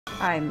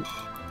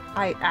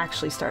I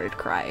actually started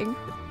crying.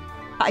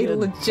 I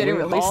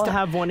legitimately we all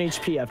have 1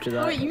 HP after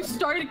that. Wait, you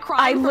started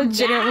crying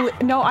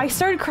No, I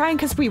started crying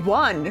because we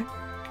won.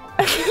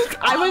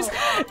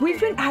 We've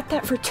been at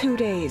that for 2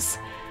 days.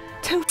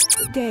 2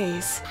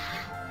 days.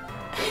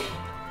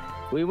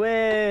 We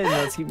win.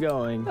 Let's keep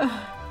going.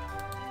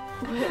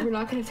 We're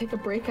not gonna take a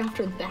break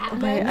after that.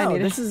 Wait, No,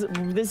 this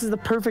is the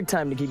perfect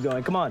time to keep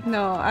going. Come on.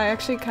 No, I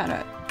actually kind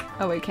of.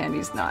 Oh wait,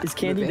 Candy's not. Is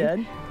Candy moving.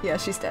 dead? Yeah,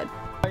 she's dead.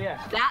 Oh yeah.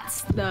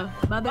 That's the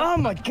mother. Oh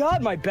my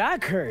God, my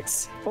back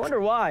hurts. I wonder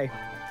why.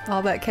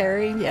 All that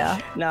carrying, yeah.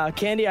 Nah,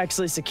 Candy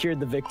actually secured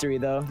the victory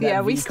though.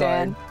 Yeah, we V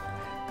stand. card.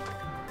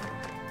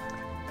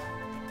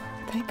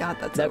 Thank God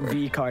that's That over.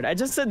 V card. I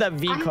just said that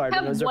V card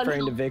when I was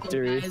referring to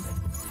victory. Guys.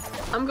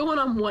 I'm going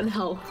on 1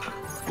 health.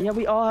 Yeah,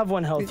 we all have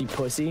 1 health, you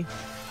pussy.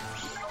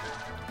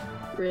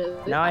 Really?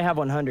 Now I have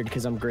 100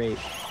 because I'm great.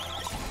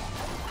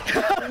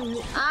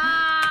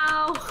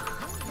 Ow!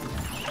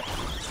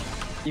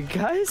 You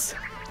guys?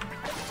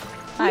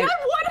 I have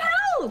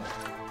 1 health!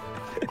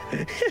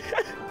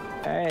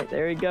 Alright,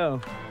 there we go.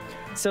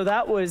 So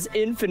that was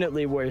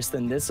infinitely worse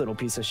than this little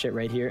piece of shit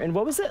right here. And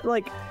what was it?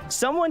 Like,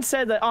 someone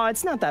said that, oh,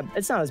 it's not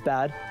as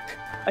bad.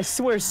 I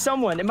swear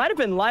someone, it might have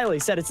been Lily,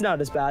 said it's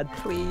not as bad.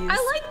 Please.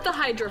 I like the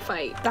Hydra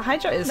fight. The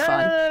Hydra is No,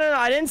 fun. no,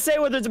 I didn't say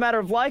whether it's a matter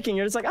of liking.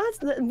 You're just like,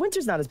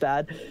 winter's not as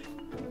bad.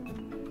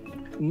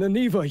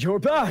 Naniva, you're I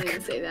back.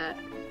 didn't say that.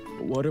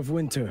 What of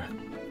winter?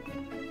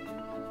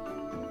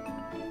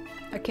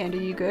 Candy,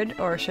 you good?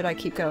 Or should I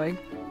keep going?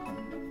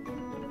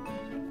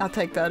 I'll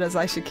take that as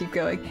I should keep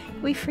going.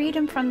 We freed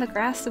him from the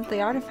grasp of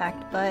the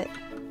artifact, but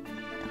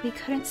we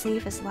couldn't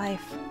save his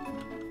life.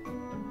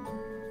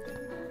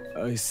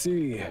 I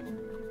see.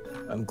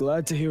 I'm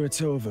glad to hear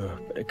it's over,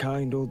 but a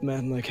kind old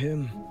man like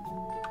him,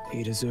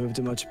 he deserved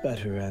a much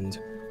better end.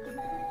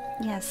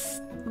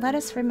 Yes, let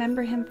us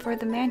remember him for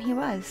the man he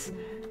was,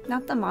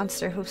 not the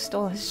monster who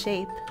stole his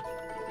shape.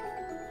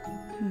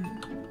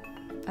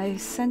 I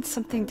sense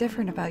something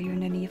different about you,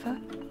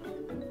 Naniva.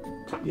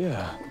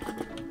 Yeah,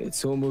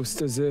 it's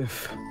almost as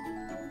if...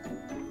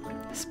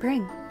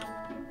 Spring.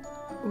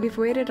 We've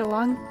waited a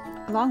long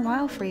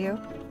while for you.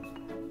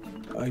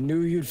 I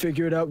knew you'd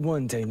figure it out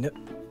one day.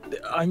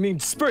 I mean,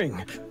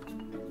 Spring!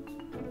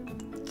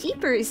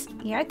 Jeepers,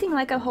 you're acting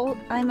like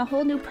I'm a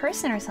whole new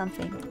person or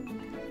something.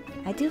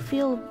 I do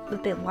feel a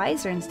bit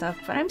wiser and stuff,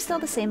 but I'm still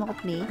the same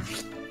old me.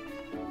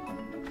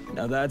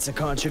 Now that's a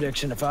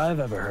contradiction if I've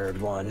ever heard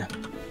one.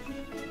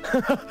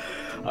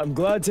 I'm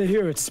glad to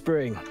hear it,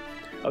 Spring.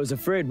 I was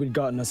afraid we'd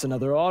gotten us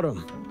another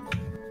autumn.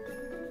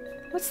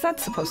 What's that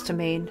supposed to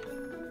mean?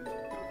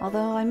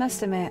 Although I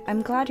must admit,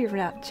 I'm glad you've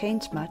not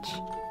changed much.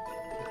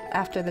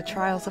 After the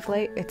trials of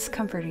late, it's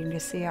comforting to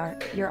see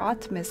your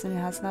optimism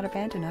has not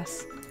abandoned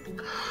us.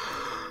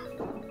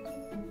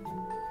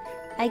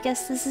 I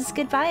guess this is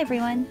goodbye,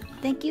 everyone.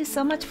 Thank you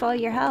so much for all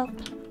your help.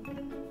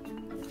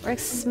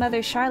 Rex's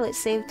mother Charlotte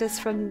saved us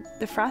from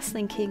the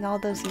Frostling King all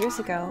those years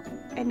ago,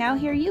 and now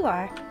here you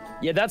are.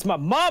 Yeah, that's my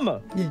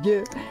mama!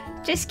 Yeah.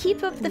 Just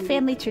keep up the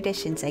family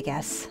traditions, I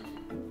guess.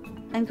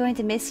 I'm going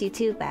to miss you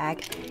too,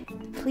 Bag.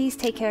 Please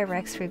take care of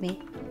Rex for me.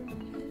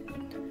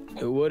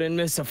 Who wouldn't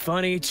miss a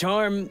funny,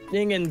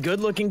 charming, and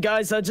good-looking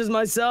guy such as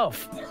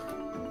myself?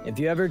 If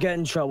you ever get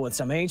in trouble with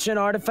some ancient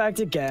artifact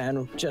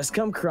again, just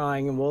come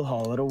crying and we'll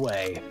haul it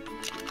away.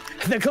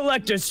 The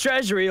collector's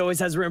treasury always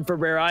has room for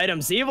rare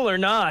items, evil or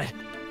not.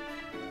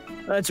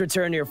 Let's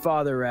return to your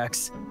father,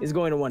 Rex. He's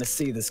going to want to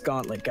see this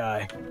gauntlet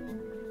guy.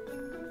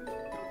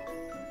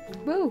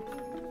 Woo.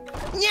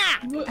 Yeah!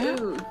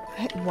 Woo.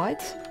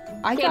 What?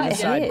 I got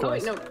side hit.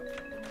 quest. Oh, wait,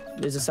 no.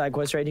 There's a side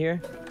quest right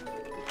here.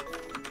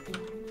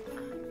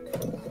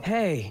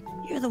 Hey,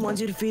 you're the ones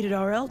who defeated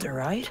our elder,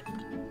 right?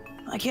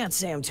 I can't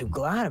say I'm too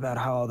glad about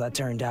how all that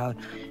turned out.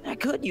 I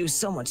could use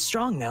someone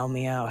strong to help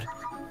me out.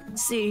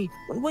 See,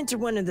 when Winter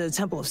went into the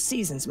Temple of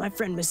Seasons, my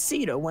friend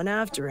Macedo went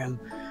after him.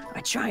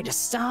 I tried to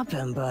stop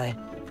him, but...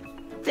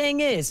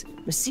 Thing is,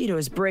 Macedo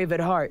is brave at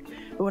heart,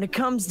 but when it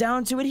comes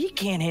down to it, he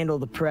can't handle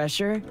the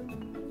pressure.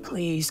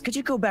 Please, could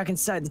you go back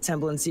inside the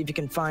temple and see if you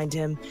can find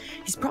him?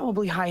 He's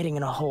probably hiding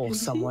in a hole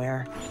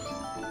somewhere.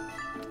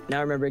 Now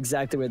I remember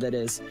exactly where that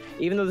is.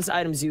 Even though this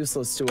item's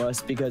useless to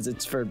us because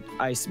it's for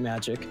ice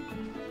magic.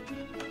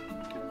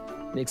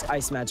 Makes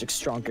ice magic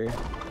stronger.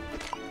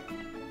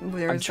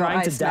 There's I'm trying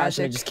no to ice dash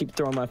and I magic. just keep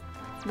throwing my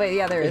Wait,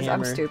 yeah, there is.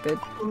 I'm hammer. stupid.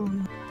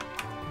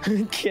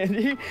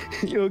 Candy,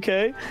 you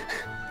okay?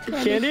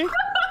 Candy?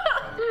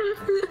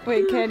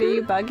 Wait, Candy,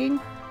 you bugging?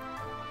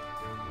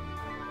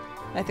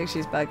 I think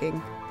she's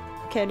bugging.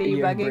 Candy, you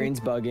Your bugging? brain's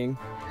bugging.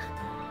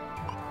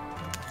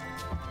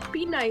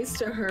 Be nice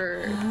to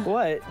her.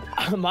 What?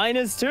 Mine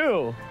is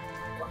too.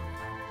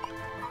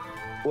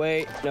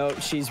 Wait, no,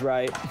 she's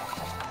right.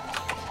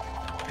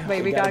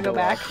 Wait, we gotta go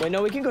back. Up. Wait,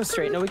 no, we can go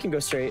straight. No, we can go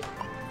straight.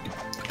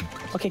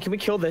 Okay, can we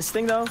kill this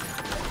thing though?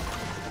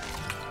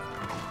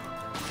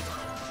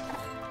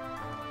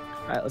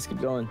 Alright, let's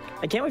keep going.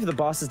 I can't wait for the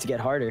bosses to get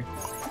harder.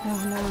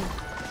 Oh no.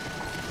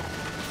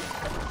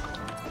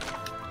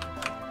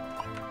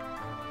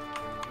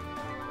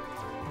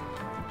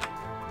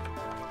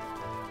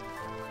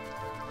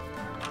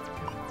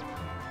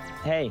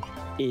 Hey,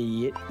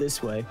 idiot,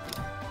 this way.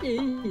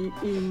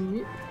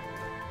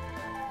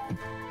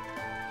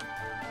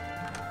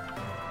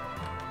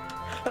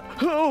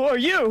 Who are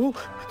you?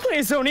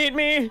 Please don't eat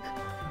me.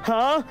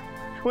 Huh?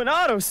 When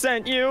Otto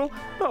sent you?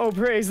 Oh,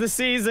 praise the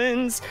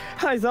seasons.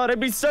 I thought I'd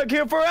be stuck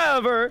here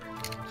forever.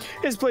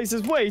 This place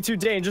is way too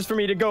dangerous for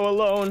me to go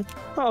alone.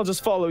 I'll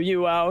just follow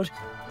you out.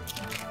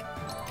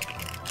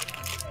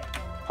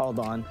 Hold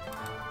on.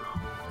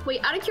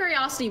 Wait, out of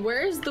curiosity,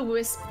 where is the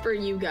wisp for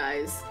you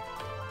guys?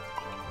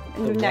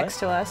 Next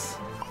to us.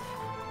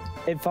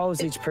 It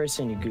follows each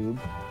person, you goob.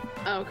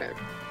 Oh, okay.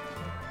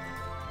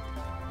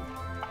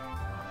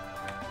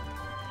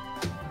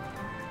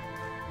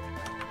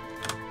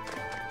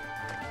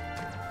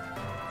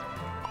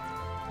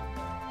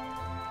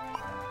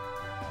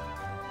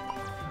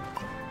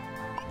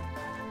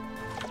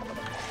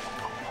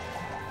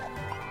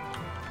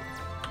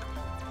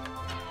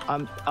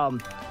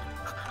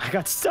 I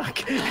got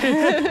stuck.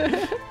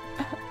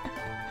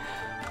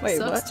 Wait,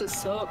 Sucks what? to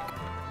suck.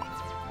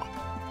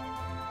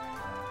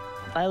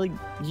 I don't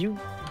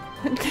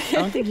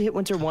think you hit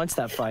Winter once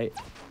that fight.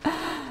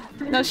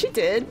 No, she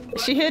did.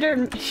 She hit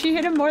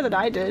him more than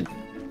I did.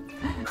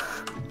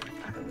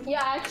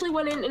 Yeah, I actually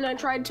went in and I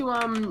tried to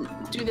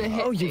do the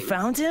hit. Oh, you thing.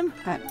 found him?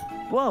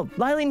 Well,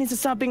 Lily needs to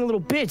stop being a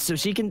little bitch so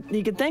he can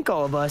thank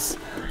all of us.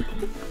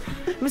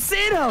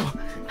 Macedo!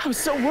 I was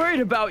so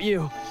worried about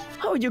you.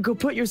 How would you go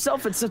put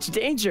yourself in such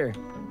danger?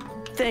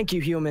 Thank you,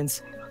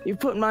 humans. You've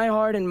put my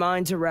heart and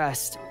mind to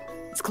rest.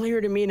 It's clear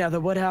to me now that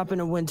what happened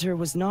to Winter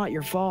was not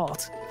your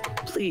fault.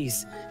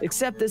 Please,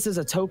 accept this as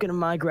a token of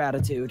my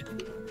gratitude.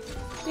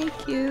 Thank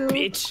you.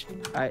 Bitch!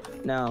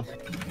 Alright, now.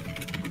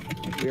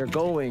 We are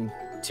going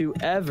to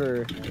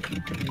Ever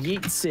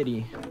Yeet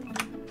City.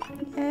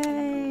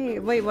 Yay.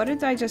 Wait, what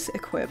did I just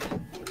equip?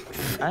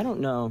 I don't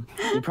know.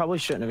 You probably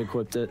shouldn't have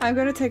equipped it. I'm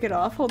gonna take it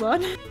off. Hold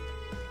on.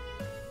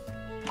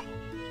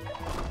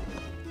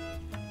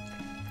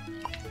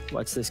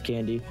 What's this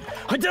candy?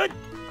 A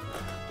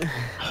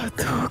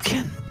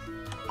token.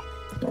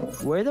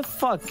 Where the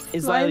fuck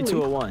is Lily Riley.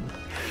 201?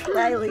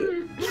 Riley,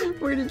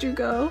 where did you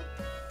go?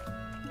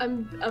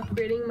 I'm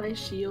upgrading my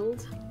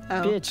shield.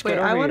 Oh, Bitch, wait, get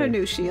I over want a here.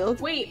 new shield.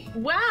 Wait,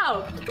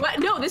 wow!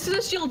 No, this is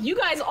a shield you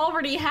guys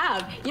already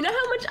have. You know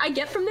how much I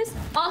get from this?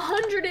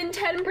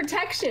 110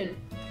 protection.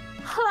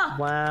 Huh.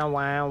 Wow,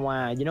 wow,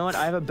 wow. You know what?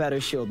 I have a better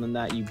shield than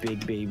that, you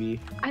big baby.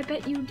 I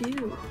bet you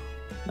do.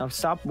 Now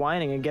stop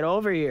whining and get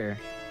over here.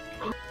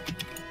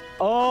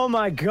 Oh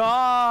my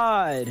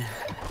god!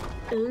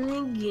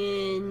 Man,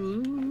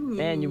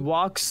 you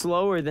walk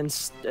slower than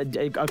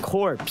a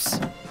corpse.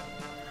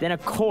 Than a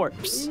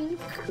corpse.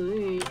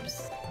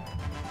 Corpse.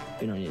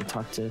 You don't need to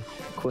talk to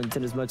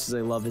Quentin as much as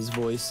I love his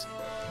voice.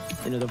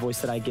 You know, the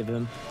voice that I give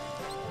him.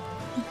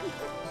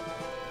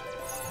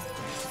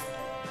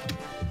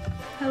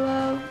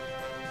 Hello.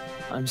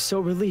 I'm so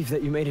relieved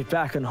that you made it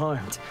back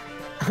unharmed.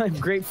 I have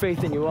great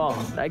faith in you all.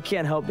 I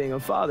can't help being a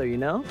father, you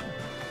know?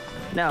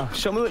 Now,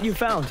 show me what you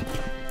found.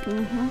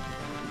 Mm-hmm.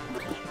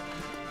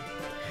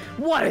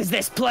 What is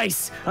this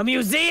place? A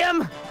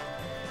museum?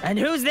 And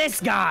who's this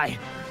guy?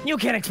 You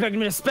can't expect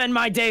me to spend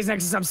my days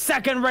next to some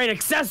second-rate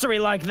accessory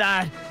like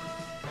that.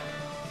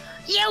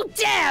 You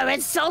dare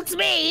insult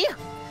me?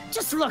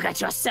 Just look at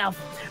yourself.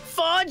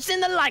 Forged in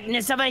the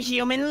likeness of a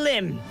human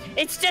limb.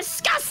 It's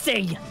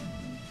disgusting.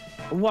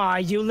 Why,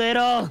 you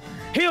little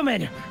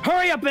human,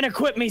 hurry up and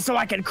equip me so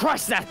I can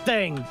crush that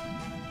thing.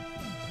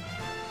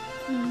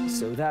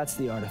 So that's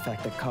the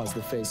artifact that caused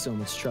the Fae so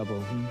much trouble,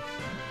 hmm?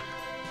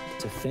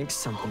 To think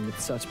something with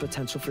such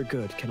potential for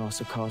good can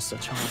also cause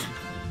such harm.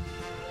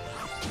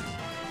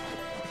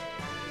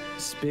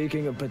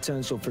 Speaking of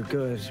potential for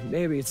good,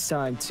 maybe it's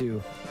time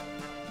to,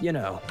 you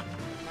know,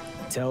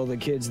 tell the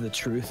kids the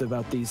truth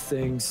about these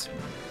things.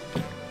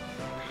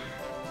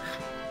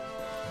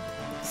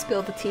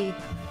 Spill the tea.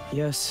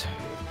 Yes,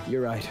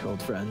 you're right,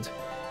 old friend.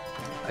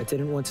 I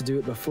didn't want to do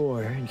it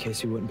before, in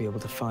case you wouldn't be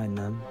able to find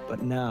them,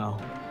 but now,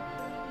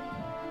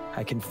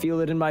 I can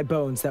feel it in my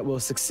bones that we'll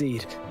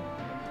succeed.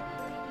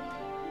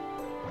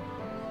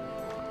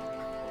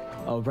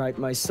 All right,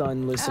 my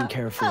son, listen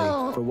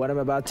carefully, for what I'm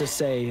about to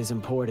say is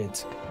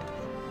important.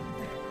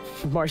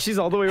 Marshy's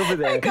all the way over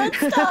there. I got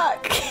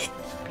stuck.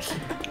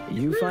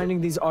 You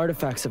finding these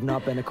artifacts have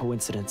not been a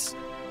coincidence.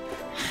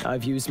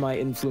 I've used my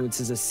influence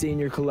as a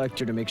senior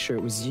collector to make sure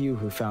it was you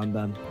who found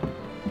them.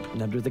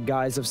 And under the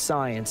guise of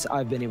science,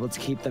 I've been able to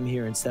keep them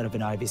here instead of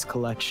in Ivy's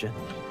collection.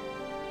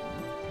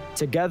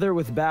 Together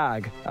with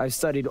Bag, I've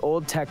studied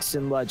old texts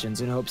and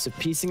legends in hopes of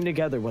piecing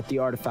together what the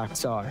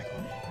artifacts are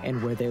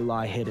and where they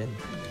lie hidden.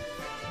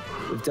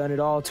 We've done it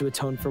all to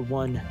atone for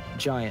one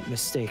giant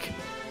mistake,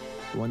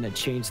 one that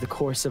changed the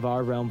course of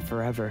our realm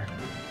forever.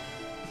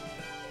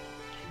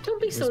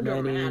 Don't be It so was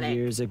many dramatic.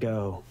 years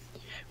ago,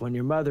 when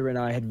your mother and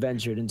I had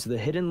ventured into the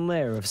hidden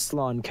lair of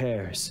Slon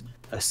Cares,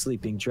 a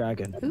sleeping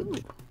dragon. Ooh.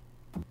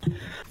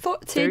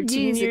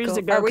 13 years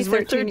ago, Are we 'cause we're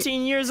 13?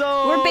 13 years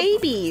old! We're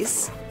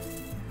babies.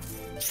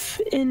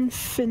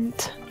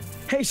 Infant.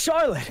 Hey,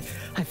 Charlotte!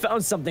 I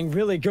found something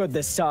really good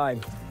this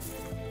time.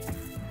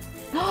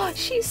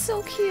 She's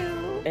so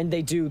cute. And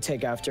they do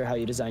take after how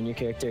you design your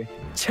character.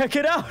 Check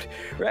it out!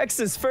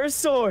 Rex's first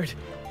sword!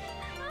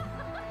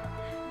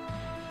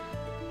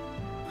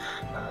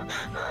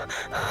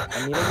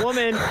 I need a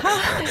woman.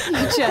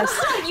 You jest,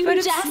 but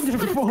it's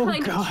Oh,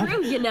 kind God. of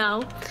true, you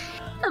know.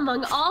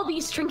 Among all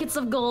these trinkets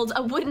of gold,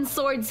 a wooden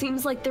sword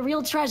seems like the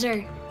real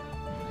treasure.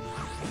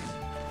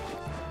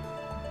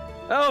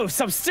 Oh,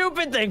 some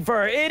stupid thing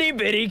for an itty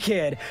bitty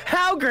kid.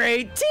 How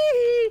great!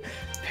 Tee!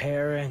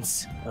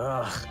 Parents.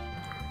 Ugh.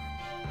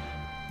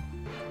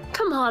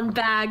 Come on,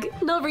 Bag.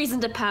 No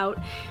reason to pout.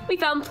 We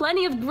found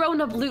plenty of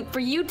grown-up loot for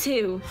you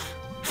too.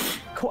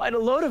 Quite a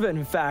load of it,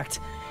 in fact.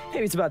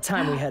 Maybe it's about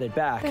time we headed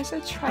back. There's a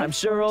Triforce. I'm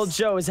sure old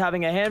Joe is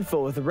having a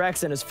handful with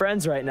Rex and his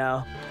friends right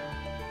now.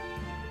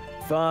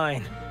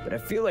 Fine, but I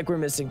feel like we're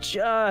missing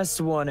just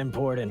one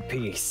important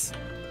piece.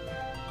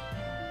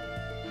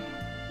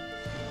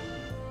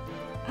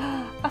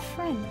 A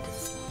friend.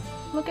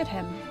 Look at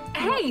him.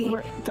 Hey!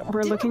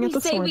 We're looking at the Didn't we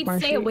say sword, we'd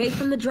Marshy. stay away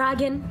from the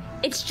dragon?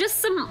 It's just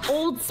some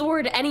old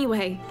sword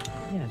anyway.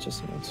 Yeah,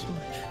 just an old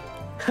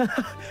sword.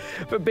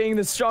 But being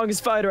the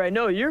strongest fighter I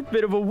know, you're a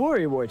bit of a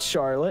worrywart,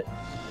 Charlotte.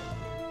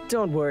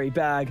 Don't worry,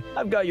 Bag.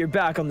 I've got your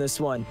back on this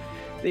one.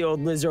 The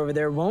old lizard over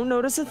there won't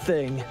notice a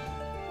thing.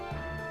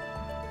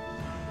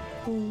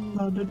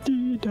 La da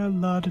dee da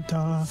la da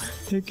da,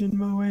 taking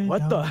my way What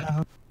down, the-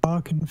 down,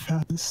 walking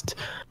fast.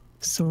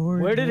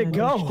 Sword Where did it and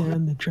go?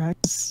 understand the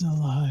dragon's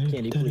alive.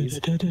 Candy, please.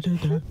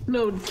 Da-da-da-da-da.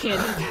 No, kid.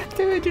 What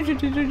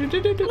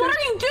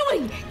are you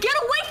doing? Get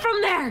away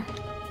from there!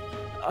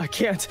 I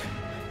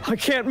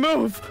can't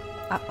move.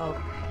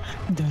 Uh-oh.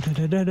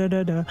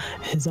 Da-da-da-da-da-da.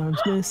 His arms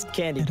missed.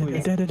 Candy,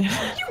 please.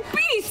 Da-da-da-da-da. You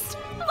beast!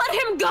 Let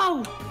him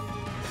go!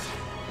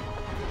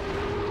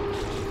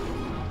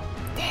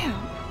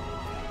 Damn.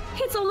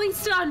 It's only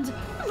stunned.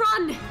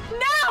 Run!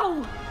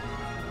 Now!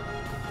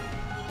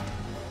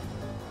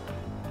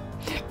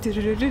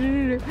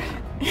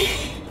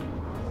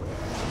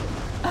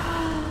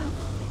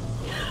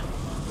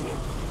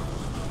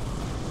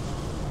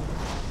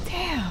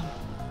 Damn.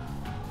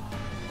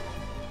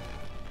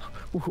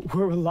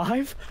 We're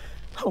alive?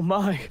 Oh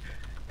my.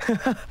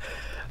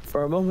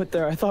 For a moment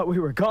there, I thought we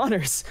were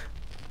goners.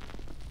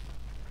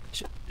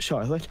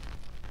 Charlotte,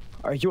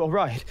 are you all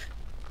right?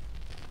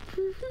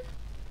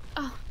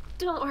 Oh,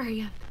 don't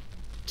worry. I'm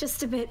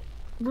just a bit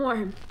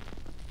warm.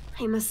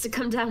 I must have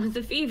come down with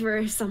a fever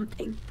or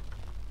something.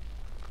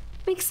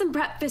 Make some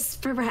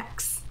breakfast for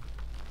Rex.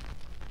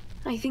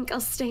 I think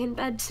I'll stay in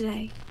bed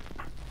today.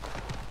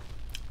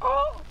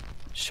 Oh,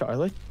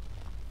 Charlotte,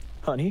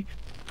 honey,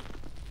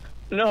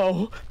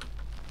 no.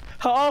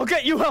 I'll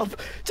get you help.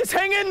 Just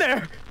hang in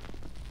there.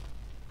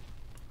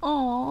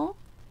 Aww.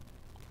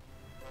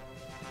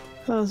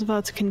 I was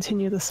about to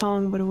continue the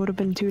song, but it would have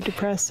been too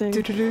depressing.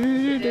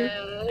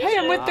 Hey,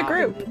 I'm with the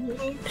group.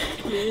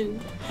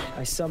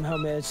 I somehow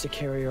managed to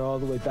carry her all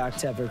the way back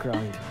to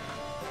Evergrind.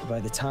 By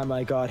the time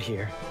I got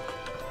here,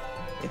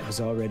 it was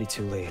already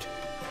too late.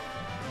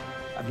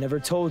 I've never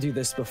told you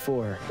this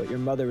before, but your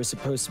mother was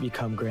supposed to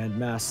become Grand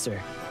Master.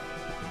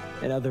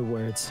 In other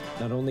words,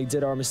 not only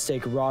did our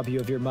mistake rob you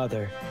of your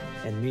mother,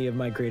 and me of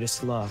my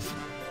greatest love,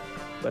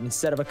 but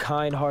instead of a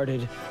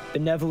kind-hearted,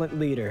 benevolent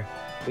leader,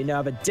 we now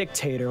have a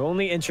dictator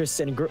only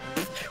interested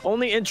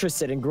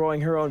in growing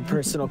her own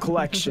personal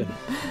collection.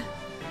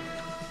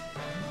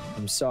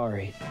 I'm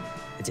sorry.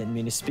 I didn't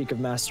mean to speak of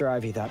Master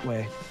Ivy that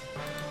way.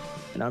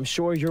 And I'm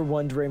sure you're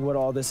wondering what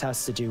all this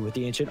has to do with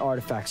the ancient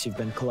artifacts you've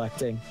been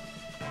collecting.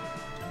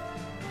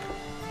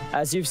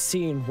 As you've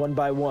seen, one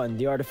by one,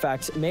 the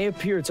artifacts may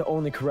appear to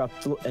only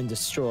corrupt and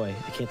destroy.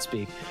 I can't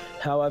speak.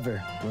 However,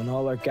 when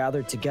all are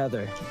gathered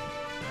together,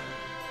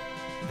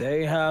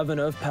 they have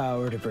enough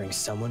power to bring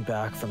someone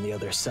back from the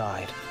other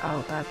side.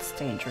 Oh, that's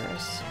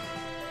dangerous.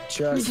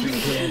 Trust me,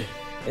 kid.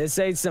 This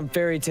ain't some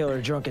fairy tale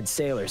or drunken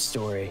sailor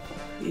story.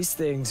 These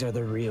things are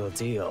the real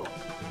deal.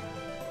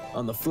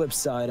 On the flip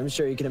side, I'm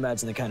sure you can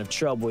imagine the kind of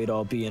trouble we'd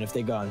all be in if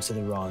they got into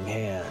the wrong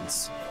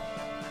hands.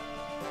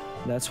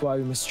 That's why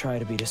we must try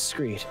to be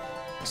discreet,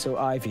 so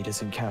Ivy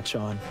doesn't catch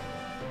on.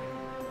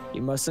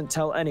 You mustn't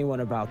tell anyone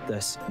about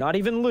this, not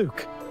even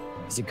Luke.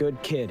 He's a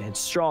good kid and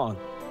strong,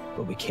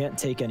 but we can't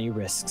take any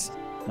risks.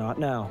 Not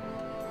now.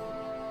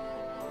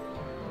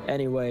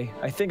 Anyway,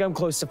 I think I'm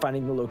close to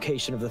finding the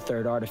location of the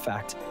third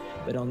artifact,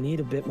 but I'll need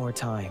a bit more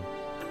time.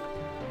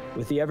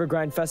 With the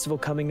Evergrind Festival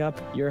coming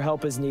up, your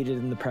help is needed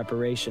in the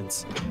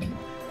preparations.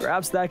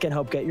 Perhaps that can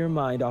help get your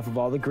mind off of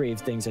all the grave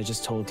things I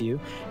just told you,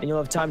 and you'll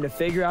have time to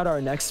figure out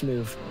our next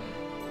move.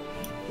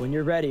 When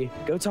you're ready,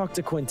 go talk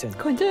to Quentin.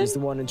 He's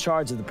the one in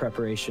charge of the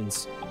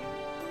preparations.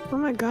 Oh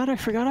my god, I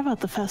forgot about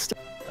the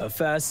festival. A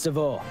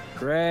festival.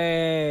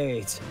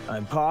 Great.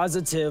 I'm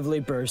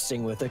positively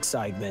bursting with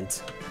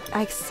excitement.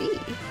 I see.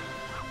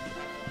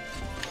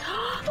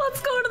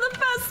 Let's go to the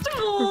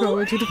festival! We're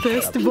going to the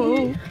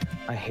festival.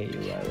 I hate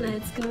you, Riley.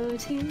 Let's go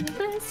to the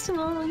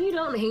festival. You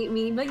don't hate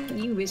me, but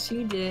you wish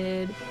you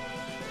did.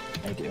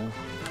 I do.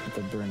 With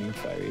a burning,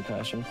 fiery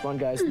passion. Come on,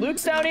 guys.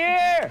 Luke's down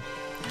here!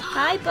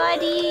 Hi,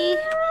 buddy.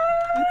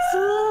 What's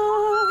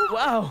up?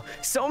 Wow,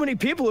 so many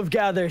people have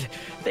gathered.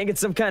 Think it's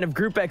some kind of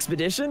group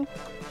expedition?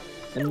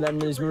 And then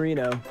there's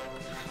Marino.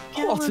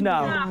 What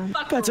now?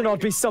 Better not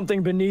be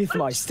something beneath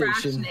my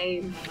station.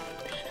 Name.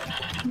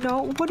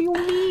 No, what do you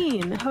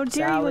mean? How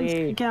dare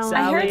Sally, you, Galen?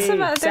 Sally. I heard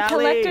some other Sally.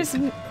 collectors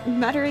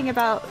muttering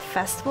about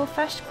festival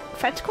fetch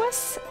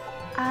quests.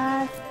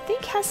 I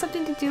think has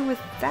something to do with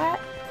that.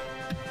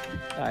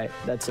 Alright,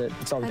 that's it.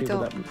 It's all the I people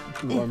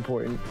don't- that are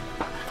important.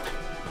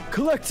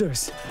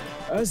 Collectors!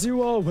 As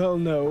you all well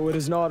know, it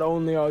is not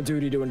only our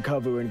duty to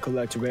uncover and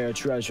collect rare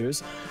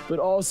treasures, but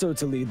also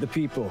to lead the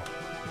people.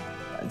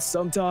 And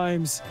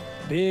sometimes,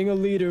 being a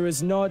leader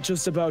is not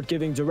just about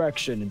giving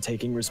direction and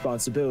taking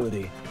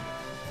responsibility.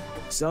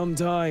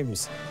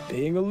 Sometimes,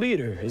 being a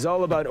leader is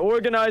all about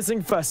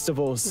organizing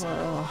festivals.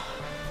 Whoa.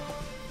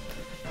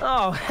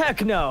 Oh,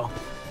 heck no!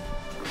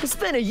 It's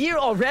been a year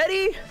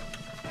already?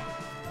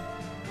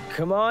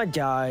 Come on,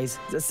 guys.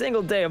 Is a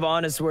single day of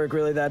honest work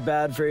really that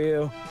bad for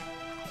you?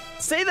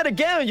 Say that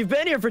again, you've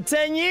been here for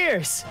 10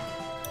 years!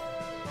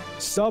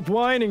 Stop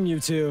whining, you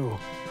two.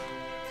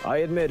 I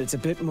admit it's a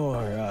bit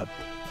more,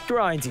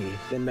 grindy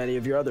than many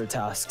of your other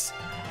tasks.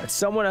 But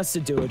someone has to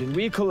do it, and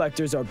we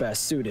collectors are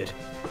best suited.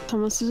 It's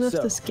almost as if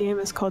So- this game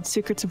is called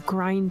Secrets of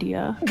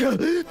Grindea.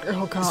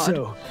 Oh god.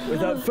 So,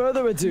 without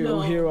further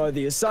ado, here are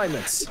the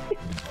assignments.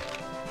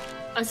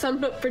 I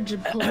signed up for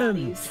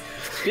Japanese.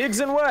 Biggs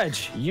and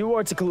Wedge, you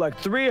are to collect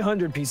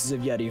 300 pieces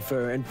of Yeti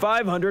fur and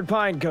 500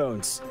 pine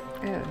cones.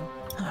 Ew.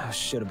 Oh,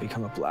 should have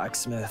become a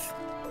blacksmith.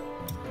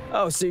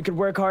 Oh, so you could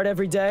work hard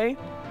every day?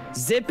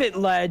 Zip it,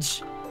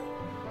 Ledge!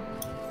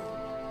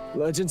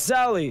 Ledge and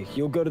Sally,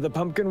 you'll go to the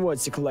pumpkin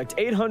woods to collect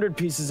 800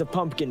 pieces of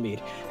pumpkin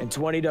meat and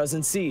 20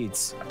 dozen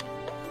seeds.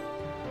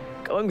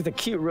 Going with a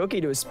cute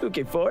rookie to a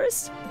spooky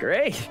forest?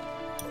 Great!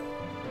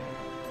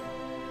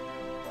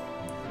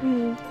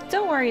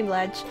 Don't worry,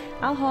 Ledge.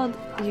 I'll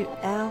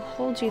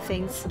hold you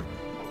things.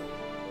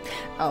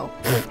 Oh.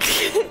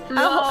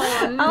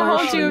 I'll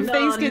hold you if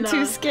things get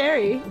too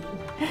scary.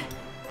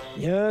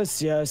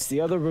 Yes, yes, the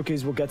other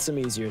rookies will get some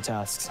easier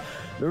tasks.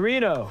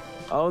 Marino,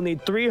 I'll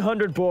need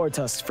 300 boar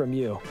tusks from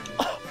you.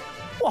 Oh,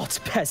 what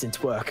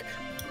peasant work?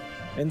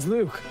 And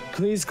Luke,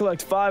 please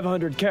collect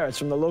 500 carrots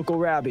from the local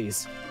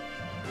rabbies.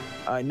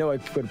 I know I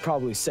could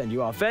probably send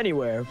you off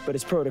anywhere, but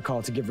it's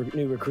protocol to give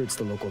new recruits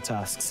the local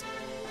tasks.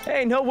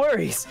 Hey, no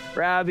worries.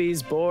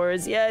 Rabbies,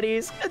 boars,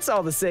 yetis, it's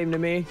all the same to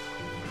me.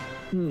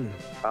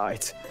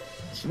 Right.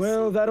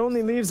 Well, that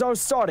only leaves our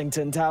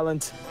Startington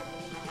talent.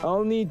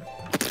 I'll need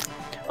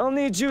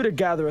you to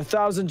gather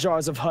 1,000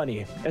 jars of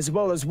honey, as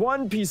well as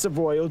 1 piece of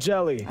royal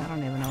jelly. I don't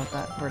even know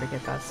where to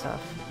get that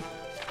stuff.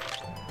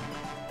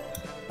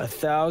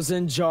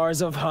 1,000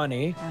 jars of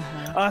honey?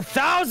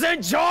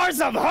 1,000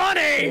 jars of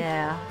honey!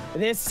 Yeah.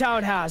 This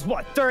town has,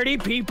 what, 30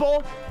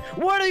 people?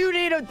 What do you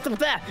need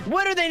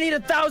what do they need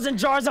 1,000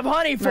 jars of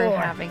honey for? We're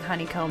having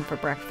honeycomb for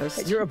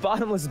breakfast. You're a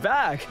bottomless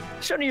bag.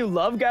 Shouldn't you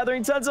love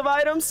gathering tons of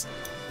items?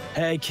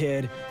 Hey,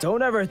 kid,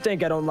 don't ever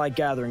think I don't like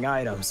gathering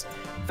items.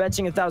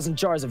 Fetching 1,000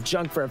 jars of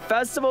junk for a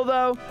festival,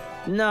 though?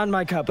 Not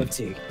my cup of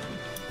tea.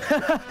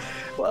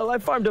 Well, I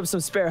farmed up some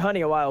spare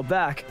honey a while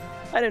back.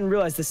 I didn't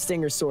realize the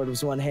stinger sword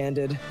was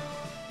one-handed.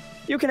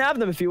 You can have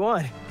them if you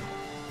want.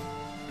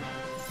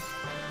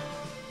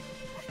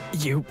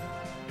 You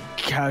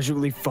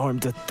casually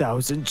farmed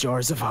 1,000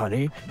 jars of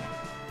honey?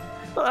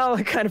 Well,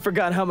 I kind of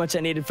forgot how much I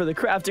needed for the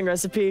crafting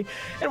recipe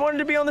and wanted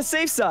to be on the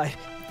safe side.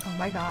 Oh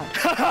my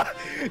god.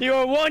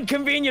 You're one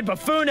convenient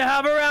buffoon to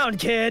have around,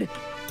 kid.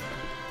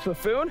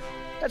 Buffoon?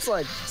 That's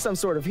like some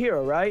sort of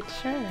hero, right?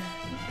 Sure.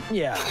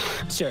 Yeah,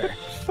 sure.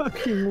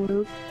 Fucking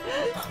Luke.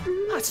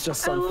 That's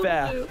just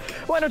unfair.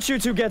 Why don't you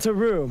two get a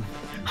room?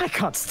 I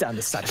can't stand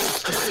the sight of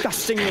such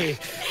disgustingly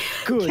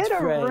good Get a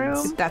friends.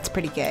 room. That's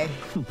pretty gay.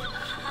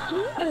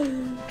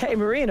 Hey,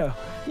 Marino,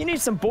 you need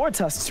some boar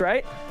tusks,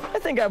 right? I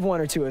think I have 1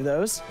 or 2 of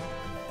those.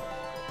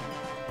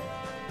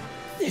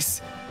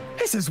 This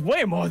is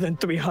way more than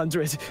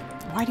 300.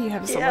 Why do you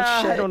have so Yeah,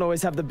 much shit? I don't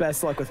always have the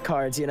best luck with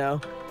cards, you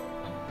know.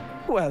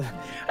 Well,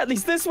 at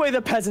least this way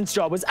the peasant's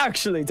job was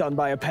actually done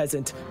by a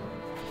peasant.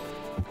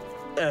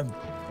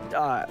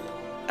 I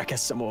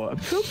guess a more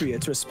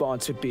appropriate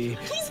response would be...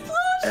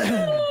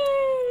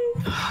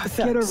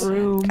 Get a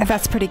room.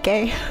 That's pretty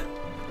gay.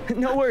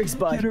 No worries,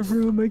 bud. Get a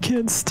room. I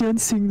can't stand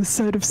seeing the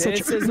sight of such.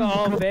 This is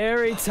all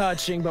very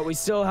touching, but we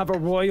still have a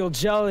royal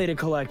jelly to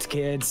collect,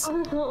 kids.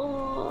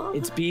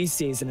 It's bee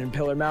season in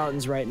Pillar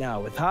Mountains right now,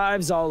 with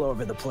hives all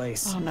over the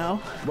place. Oh no.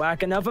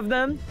 Whack enough of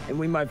them, and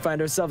we might find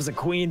ourselves a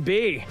queen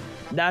bee.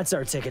 That's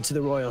our ticket to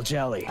the royal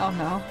jelly. Oh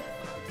no.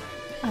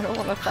 I don't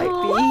want to fight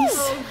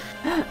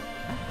bees.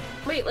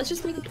 Wait, let's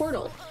just make a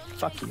portal.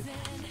 Fuck you.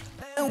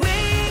 We